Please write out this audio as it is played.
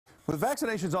With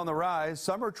vaccinations on the rise,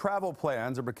 summer travel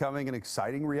plans are becoming an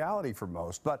exciting reality for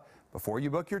most. But before you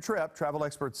book your trip, travel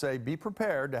experts say be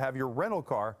prepared to have your rental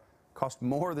car cost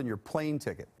more than your plane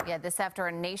ticket. Yeah, this after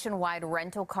a nationwide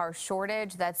rental car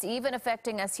shortage that's even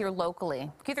affecting us here locally.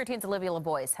 Q13's Olivia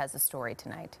LaBoyce has a story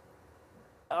tonight.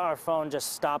 Our phone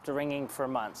just stopped ringing for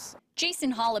months.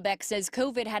 Jason Hollebeck says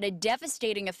COVID had a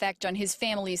devastating effect on his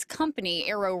family's company,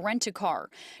 Aero Rent-A-Car.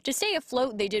 To stay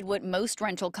afloat, they did what most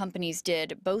rental companies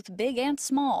did, both big and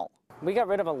small. We got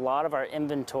rid of a lot of our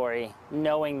inventory,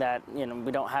 knowing that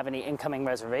we don't have any incoming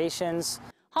reservations.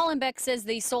 Hollenbeck says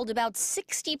they sold about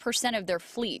 60% of their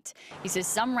fleet. He says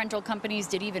some rental companies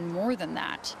did even more than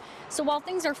that. So while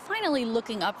things are finally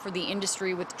looking up for the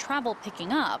industry with travel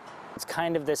picking up, it's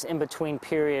kind of this in-between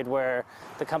period where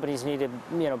the companies need to,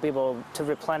 be able to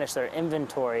replenish their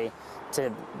inventory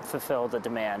to fulfill the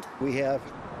demand. We have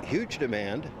huge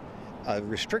demand, a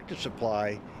restricted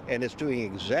supply, and it's doing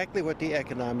exactly what the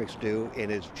economics do,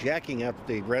 and it's jacking up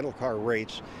the rental car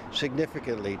rates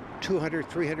significantly, 200,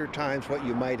 300 times what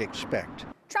you might expect.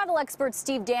 travel expert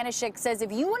Steve Danishik says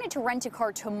if you wanted to rent a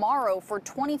car tomorrow for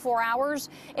 24 hours,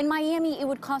 in Miami it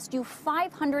would cost you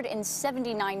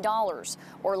 $579.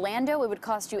 Orlando, it would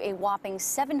cost you a whopping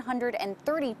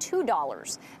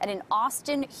 $732. And in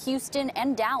Austin, Houston,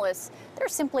 and Dallas,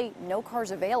 there's simply no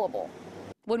cars available.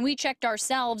 When we checked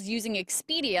ourselves using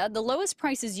Expedia, the lowest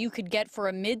prices you could get for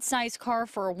a mid-size car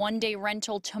for a one-day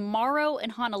rental tomorrow in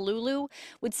Honolulu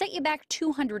would set you back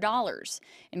 $200.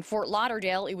 In Fort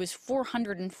Lauderdale, it was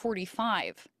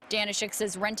 $445. Danishik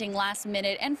says renting last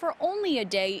minute and for only a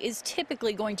day is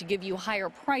typically going to give you higher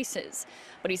prices.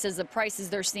 But he says the prices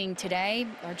they're seeing today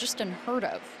are just unheard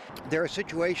of. There are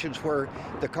situations where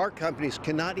the car companies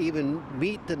cannot even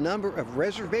meet the number of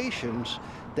reservations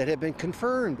that have been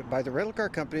confirmed by the rental car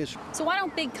companies. So why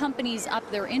don't big companies up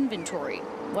their inventory?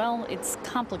 Well, it's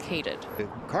complicated. The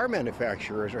car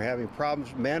manufacturers are having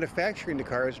problems manufacturing the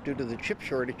cars due to the chip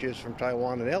shortages from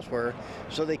Taiwan and elsewhere,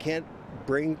 so they can't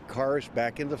bring cars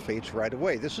back into the fleets right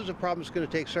away. This is a problem that's going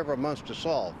to take several months to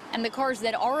solve. And the cars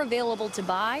that are available to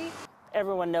buy?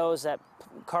 Everyone knows that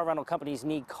car rental companies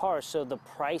need cars, so the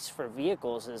price for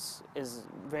vehicles is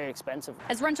very expensive.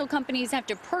 As rental companies have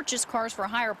to purchase cars for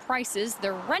higher prices,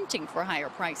 they're renting for higher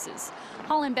prices.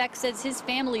 Hollenbeck says his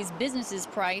family's business's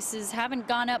prices haven't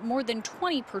gone up more than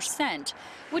 20%,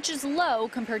 which is low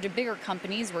compared to bigger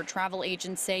companies where travel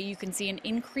agents say you can see an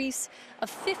increase of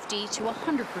 50 to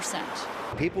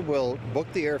 100%. People will book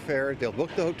the airfare, they'll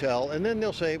book the hotel, and then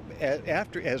they'll say,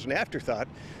 as an afterthought,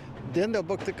 then they'll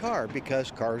book the car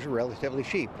because cars are relatively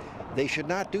cheap. They should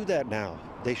not do that now.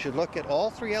 They should look at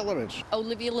all three elements.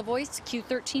 Olivia LaVoice,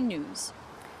 Q13 News.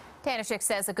 Danishik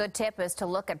says a good tip is to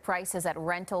look at prices at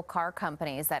rental car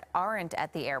companies that aren't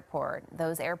at the airport.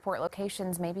 Those airport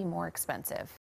locations may be more expensive.